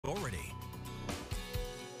authority.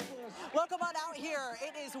 Welcome on out here.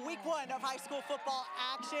 It is week 1 of high school football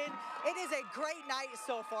action. It is a great night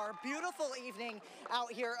so far. Beautiful evening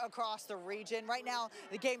out here across the region. Right now,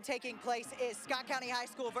 the game taking place is Scott County High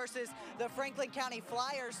School versus the Franklin County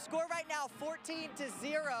Flyers. Score right now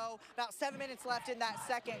 14-0. About 7 minutes left in that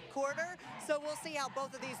second quarter. So we'll see how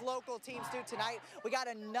both of these local teams do tonight. We got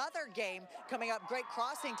another game coming up. Great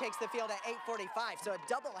Crossing takes the field at 8:45. So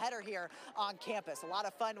a doubleheader here on campus. A lot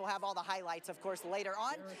of fun. We'll have all the highlights, of course, later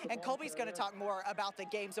on. And Colby's going to talk more about the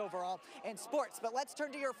games overall in sports. But let's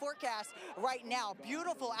turn to your forecast right now.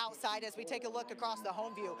 Beautiful outside as we take a look across the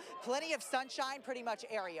home view. Plenty of sunshine, pretty much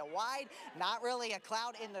area wide. Not really a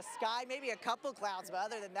cloud in the sky, maybe a couple clouds, but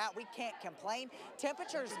other than that, we can't complain.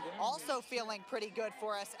 Temperatures also feeling pretty good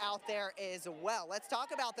for us out there as well. Let's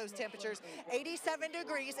talk about those temperatures. 87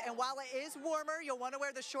 degrees, and while it is warmer, you'll want to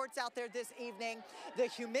wear the shorts out there this evening. The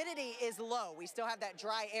humidity is low. We still have that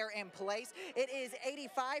dry air in place. It is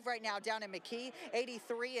 85 right now down in McKee,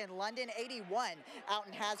 83 in London, 81 out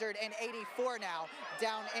in Hazard, and 84 now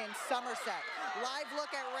down in Somerset. Live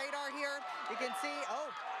look at radar here. You can see,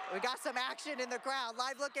 we got some action in the crowd.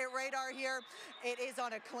 Live look at radar here. It is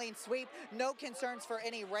on a clean sweep. No concerns for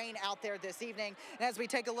any rain out there this evening. And as we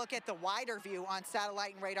take a look at the wider view on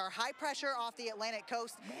satellite and radar, high pressure off the Atlantic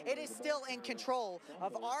coast. It is still in control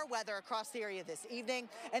of our weather across the area this evening.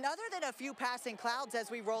 And other than a few passing clouds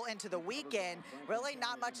as we roll into the weekend, really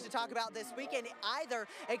not much to talk about this weekend either,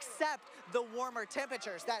 except the warmer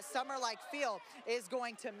temperatures. That summer-like feel is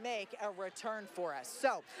going to make a return for us.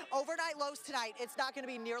 So overnight lows tonight, it's not going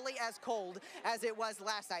to be nearly as cold as it was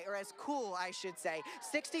last night, or as cool, I should say.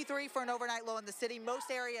 63 for an overnight low in the city. Most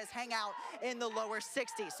areas hang out in the lower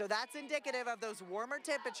 60s. So that's indicative of those warmer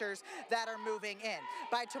temperatures that are moving in.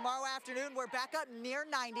 By tomorrow afternoon, we're back up near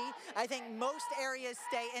 90. I think most areas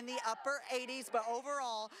stay in the upper 80s, but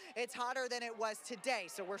overall, it's hotter than it was today.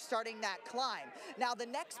 So we're starting that climb. Now, the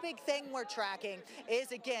next big thing we're tracking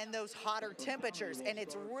is, again, those hotter temperatures, and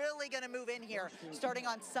it's really going to move in here starting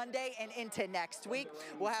on Sunday and into next week.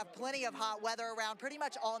 We'll have plenty of hot weather around pretty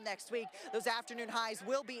much all next week. Those afternoon highs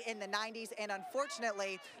will be in the 90s, and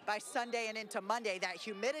unfortunately, by Sunday and into Monday, that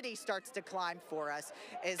humidity starts to climb for us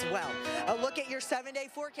as well. A look at your 7-day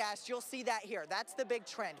forecast, you'll see that here. That's the big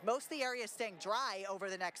trend. Most of the area is staying dry over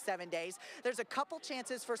the next 7 days. There's a couple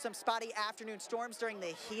chances for some spotty afternoon storms during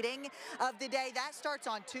the heating of the day. That starts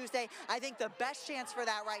on Tuesday. I think the best chance for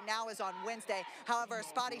that right now is on Wednesday. However, a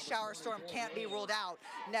spotty shower storm can't be ruled out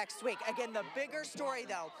next week. Again, the bigger story,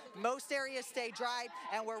 though, most areas stay dry,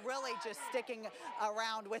 and we're really just sticking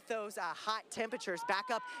around with those hot temperatures back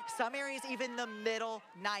up. Some areas even the middle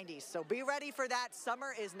 90s. So be ready for that.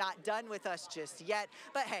 Summer is not done with us just yet.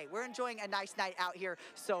 But hey, we're enjoying a nice night out here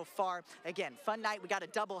so far. Again, fun night. We got a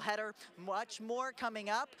double header. Much more coming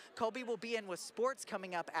up. Colby will be in with sports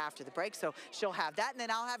coming up after the break, so she'll have that. And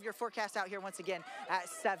then I'll have your forecast out here once again at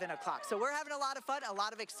 7 o'clock. So we're having a lot of fun, a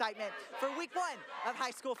lot of excitement for week 1 of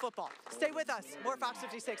high school football. Stay with us. More Fox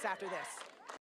 56 after this.